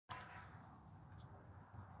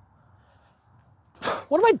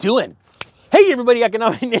What am I doing? Hey everybody,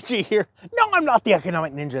 Economic Ninja here. No, I'm not the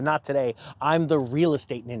Economic Ninja, not today. I'm the Real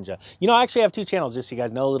Estate Ninja. You know, I actually have two channels, just so you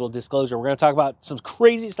guys know, a little disclosure. We're gonna talk about some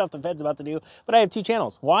crazy stuff the Fed's about to do, but I have two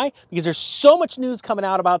channels. Why? Because there's so much news coming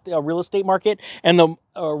out about the real estate market and the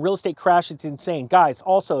real estate crash. It's insane. Guys,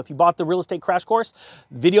 also, if you bought the real estate crash course,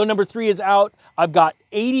 video number 3 is out. I've got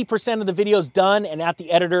 80% of the videos done, and at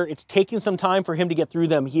the editor, it's taking some time for him to get through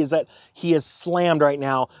them. He is slammed right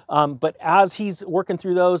now. But as he's working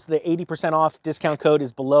through those, the 80% off discount code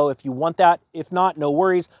is below if you want that. If not, no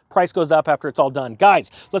worries. Price goes up after it's all done.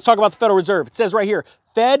 Guys, let's talk about the Federal Reserve. It says right here,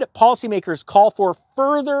 Fed policymakers call for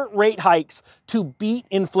further rate hikes to beat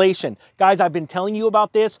inflation. Guys, I've been telling you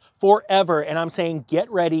about this forever, and I'm saying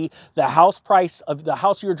get ready. The house price of the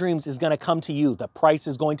house of your dreams is going to come to you. The price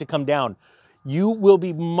is going to come down. You will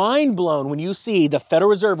be mind blown when you see the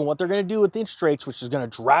Federal Reserve and what they're going to do with interest rates, which is going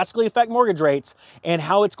to drastically affect mortgage rates, and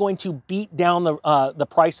how it's going to beat down the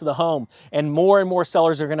price of the home. And more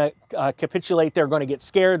sellers are going to capitulate. They're going to get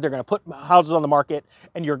scared. They're going to put houses on the market,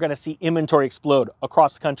 and you're going to see inventory explode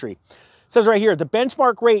across the country. It says right here, the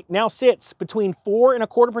benchmark rate now sits between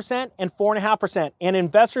 4.25% and 4.5%, and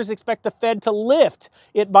investors expect the Fed to lift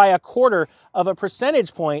it by 1/4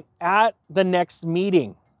 percentage point at the next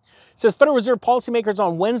meeting. It says Federal Reserve policymakers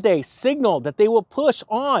on Wednesday signaled that they will push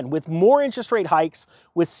on with more interest rate hikes,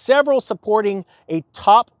 with several supporting a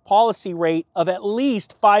top policy rate of at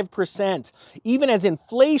least 5%, even as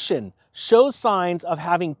inflation shows signs of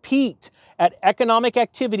having peaked at economic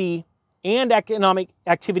activity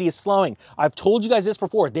is slowing. I've told you guys this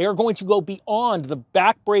before. They are going to go beyond the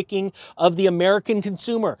backbreaking of the American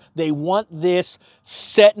consumer. They want this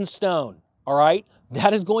set in stone, all right?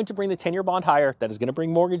 That is going to bring the 10-year bond higher. That is going to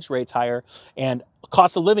bring mortgage rates higher and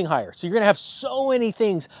cost of living higher. So you're going to have so many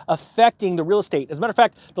things affecting the real estate. As a matter of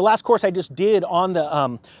fact, the last course I just did on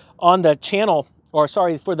the channel, or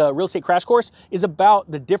sorry, for the real estate crash course, is about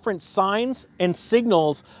the different signs and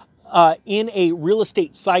signals in a real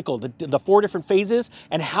estate cycle, the 4 different phases,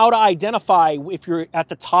 and how to identify if you're at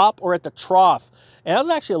the top or at the trough. And that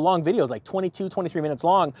was actually a long video. It was like 22, 23 minutes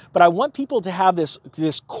long, but I want people to have this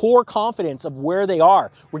core confidence of where they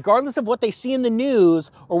are, regardless of what they see in the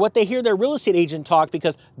news or what they hear their real estate agent talk,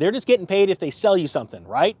 because they're just getting paid if they sell you something,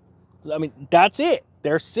 right? I mean, that's it.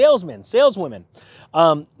 They're salesmen, saleswomen.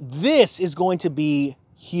 This is going to be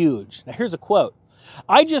huge. Now, here's a quote.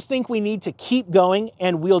 I just think we need to keep going,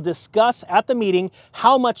 and we'll discuss at the meeting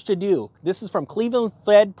how much to do. This is from Cleveland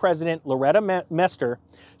Fed President Loretta Mester,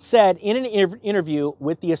 said in an interview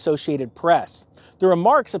with the Associated Press. The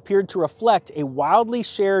remarks appeared to reflect a wildly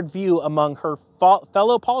shared view among her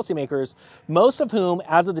fellow policymakers, most of whom,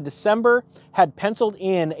 as of the December, had penciled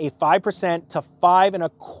in a 5% to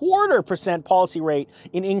 5.25% policy rate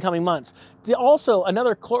in incoming months. Also,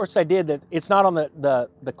 another course I did that it's not on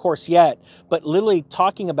the course yet, but literally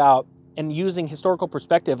talking about and using historical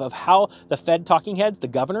perspective of how the Fed talking heads, the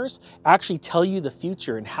governors, actually tell you the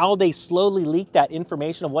future and how they slowly leak that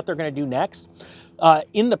information of what they're going to do next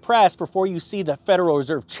in the press before you see the Federal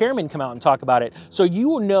Reserve chairman come out and talk about it. So you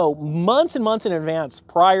will know months and months in advance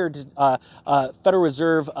prior to Federal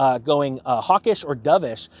Reserve going hawkish or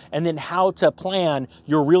dovish, and then how to plan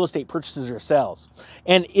your real estate purchases or sales.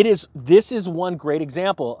 And this is one great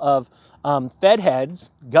example of Fed heads,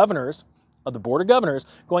 governors, of the Board of Governors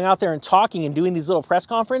going out there and talking and doing these little press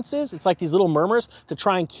conferences. It's like these little murmurs to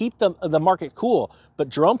try and keep the market cool. But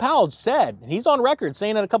Jerome Powell said, and he's on record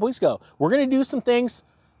saying it a couple weeks ago, we're going to do some things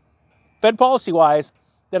Fed policy-wise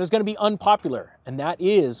that is going to be unpopular. And that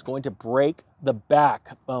is going to break the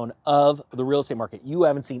backbone of the real estate market. You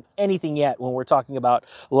haven't seen anything yet when we're talking about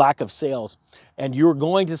lack of sales. And you're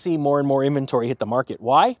going to see more and more inventory hit the market.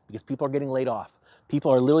 Why? Because people are getting laid off.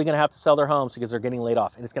 People are literally going to have to sell their homes because they're getting laid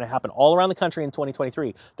off. And it's going to happen all around the country in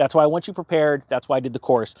 2023. That's why I want you prepared. That's why I did the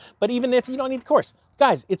course. But even if you don't need the course,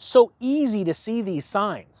 guys, it's so easy to see these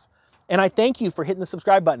signs. And I thank you for hitting the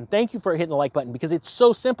subscribe button. Thank you for hitting the like button, because it's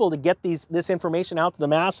so simple to get this information out to the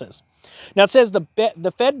masses. Now it says the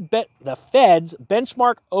Fed's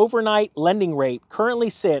benchmark overnight lending rate currently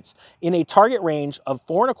sits in a target range of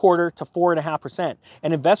 4.25% to 4.5%,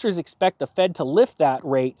 and investors expect the Fed to lift that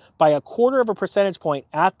rate by 1/4 percentage point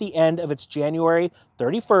at the end of its January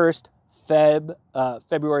 31st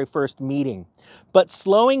February 1st meeting. But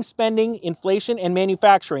slowing spending, inflation, and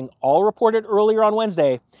manufacturing, all reported earlier on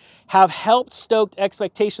Wednesday, have helped stoke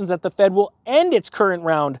expectations that the Fed will end its current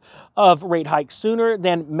round of rate hikes sooner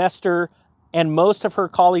than Mester and most of her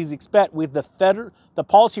colleagues expect, with the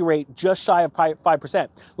policy rate just shy of 5%.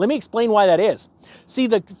 Let me explain why that is. See,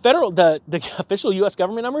 the official U.S.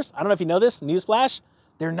 government numbers, I don't know if you know this, newsflash,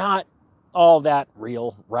 they're not all that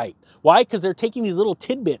real right. Why? Because they're taking these little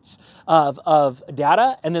tidbits of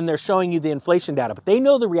data and then they're showing you the inflation data. But they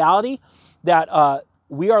know the reality that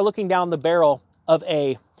we are looking down the barrel of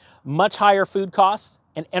a much higher food costs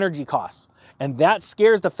and energy costs. And that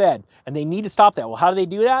scares the Fed, and they need to stop that. Well, how do they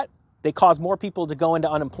do that? They cause more people to go into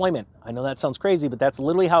unemployment. I know that sounds crazy, but that's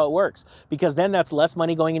literally how it works, because then that's less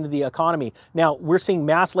money going into the economy. Now, we're seeing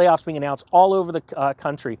mass layoffs being announced all over the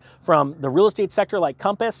country from the real estate sector like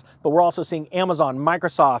Compass, but we're also seeing Amazon,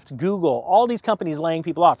 Microsoft, Google, all these companies laying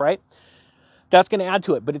people off, right? That's going to add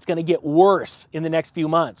to it, but it's going to get worse in the next few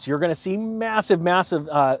months. You're going to see massive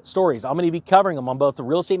stories. I'm going to be covering them on both the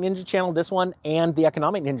Real Estate Ninja channel, this one, and the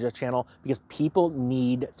Economic Ninja channel, because people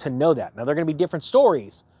need to know that. Now, they're going to be different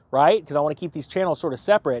stories, right? Because I want to keep these channels sort of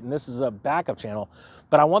separate, and this is a backup channel.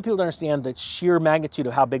 But I want people to understand the sheer magnitude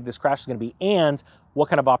of how big this crash is going to be and what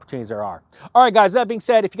kind of opportunities there are. All right, guys, that being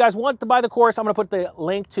said, if you guys want to buy the course, I'm going to put the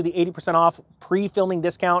link to the 80% off pre-filming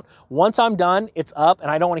discount. Once I'm done, it's up, and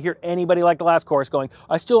I don't want to hear anybody like the last course going,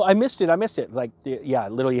 I missed it. It's like, yeah,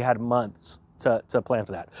 literally you had months to plan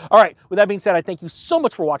for that. All right, with that being said, I thank you so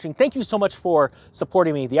much for watching. Thank you so much for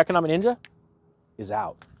supporting me. The Economic Ninja is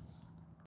out.